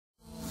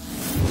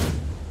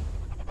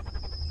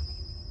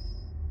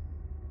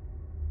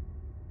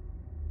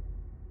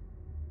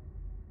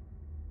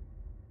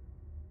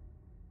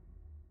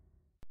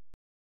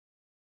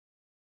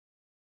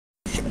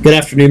Good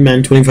afternoon,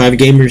 Madden 25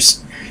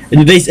 gamers. In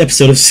today's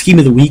episode of Scheme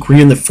of the Week, we're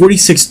in the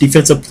 46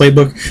 defensive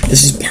playbook.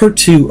 This is part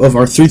 2 of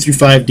our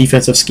 3-5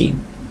 defensive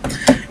scheme.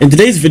 In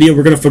today's video,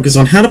 we're going to focus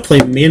on how to play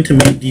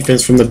man-to-man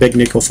defense from the big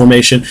nickel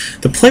formation.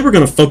 The play we're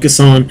going to focus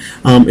on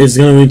is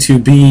going to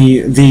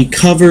be the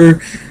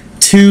cover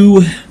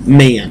 2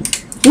 man.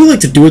 What we like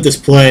to do with this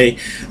play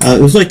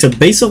is we like to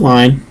base a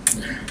line,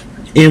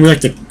 and we like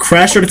to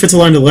crash our defensive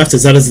line to the left,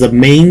 as that is the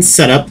main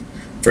setup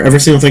for every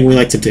single thing we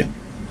like to do.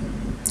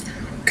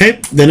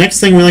 Okay, the next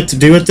thing we like to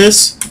do with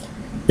this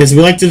is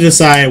we like to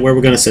decide where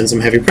we're going to send some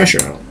heavy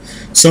pressure out.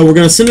 So we're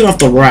going to send it off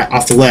the right,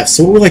 off the left.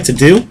 So what we like to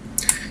do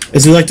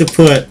is we like to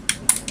put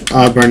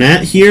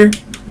Burnett here.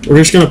 We're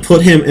just going to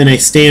put him in a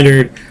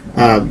standard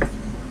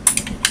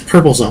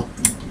purple zone.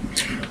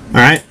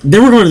 Alright,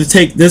 then we're going to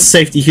take this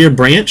safety here,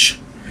 Branch,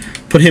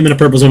 put him in a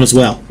purple zone as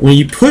well. When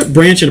you put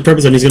Branch in a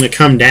purple zone, he's going to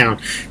come down,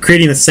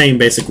 creating the same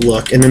basic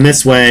look. And then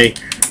this way,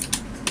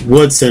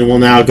 Woodson will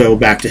now go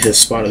back to his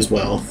spot as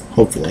well,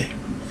 hopefully.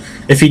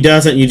 If he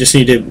doesn't, you just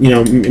need to,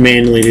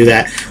 manually do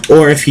that.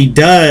 Or if he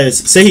does,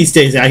 say he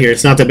stays out here,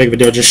 it's not that big of a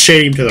deal. Just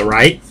shade him to the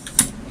right.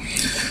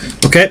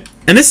 Okay,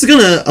 and this is going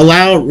to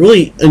allow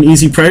really an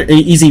easy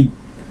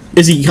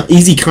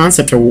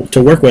concept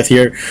to work with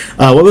here.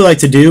 What we like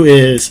to do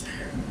is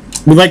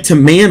we like to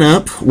man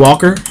up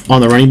Walker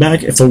on the running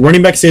back. If the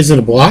running back stays in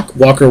a block,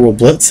 Walker will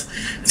blitz.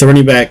 If the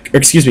running back,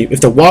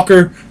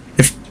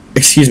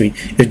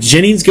 if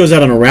Jennings goes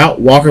out on a route,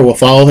 Walker will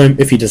follow him.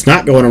 If he does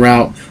not go on a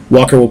route,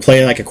 Walker will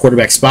play like a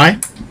quarterback spy.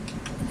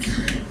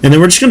 And then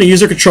we're just going to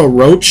user control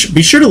Roach.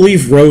 Be sure to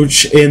leave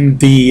Roach in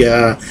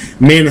the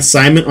man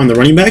assignment on the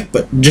running back,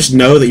 but just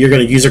know that you're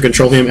going to user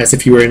control him as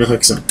if you were in a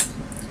hook zone.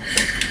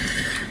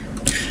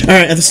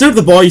 Alright, at the snap of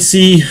the ball, you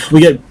see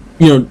we get,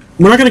 we're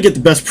not going to get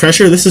the best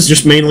pressure. This is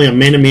just mainly a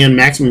man-to-man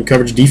maximum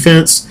coverage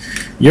defense.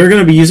 You're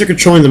going to be user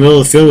controlling the middle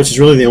of the field, which is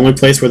really the only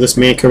place where this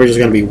man coverage is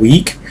going to be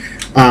weak.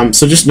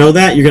 So just know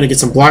that you're going to get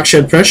some block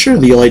shed pressure.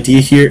 The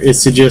idea here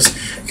is to just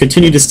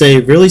continue to stay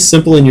really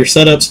simple in your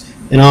setups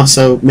and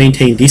also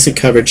maintain decent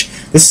coverage.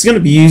 This is going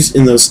to be used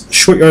in those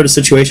short yardage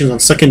situations on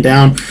second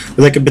down,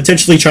 where they could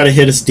potentially try to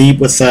hit us deep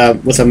with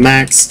a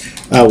max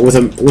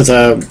with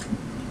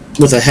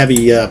a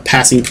heavy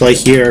passing play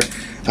here.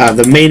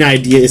 The main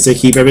idea is to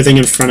keep everything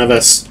in front of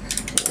us.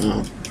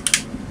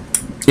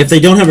 If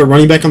they don't have a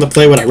running back on the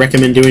play, what I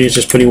recommend doing is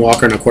just putting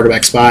Walker in a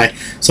quarterback spy.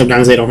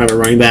 Sometimes they don't have a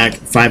running back,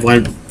 five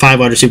wide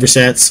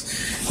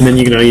supersets, and then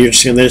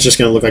it's just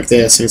going to look like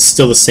this, and it's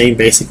still the same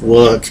basic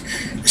look.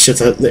 It's just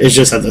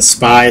that the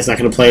spy is not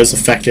going to play as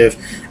effective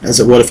as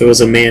it would if it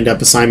was a manned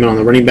up assignment on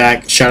the running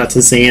back. Shout out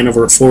to Zan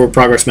over at Forward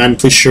Progress Madden.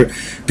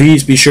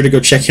 Please be sure to go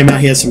check him out.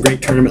 He has some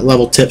great tournament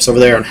level tips over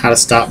there on how to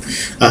stop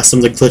some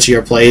of the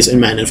glitchier plays in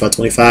Madden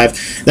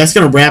 25. That's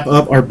going to wrap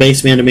up our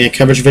base man-to-man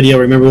coverage video.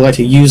 Remember, we like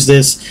to use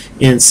this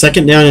in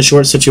second down and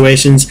short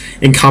situations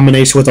in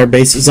combination with our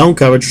base zone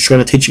coverage, which we're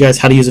going to teach you guys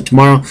how to use it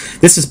tomorrow.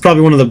 This is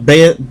probably one of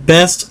the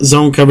best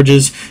zone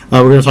coverages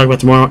we're going to talk about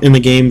tomorrow in the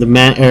game,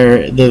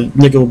 the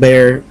nickel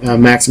bear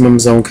maximum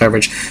zone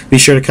coverage. Be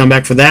sure to come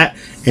back for that,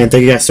 and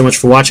thank you guys so much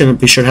for watching, and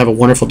be sure to have a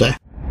wonderful day.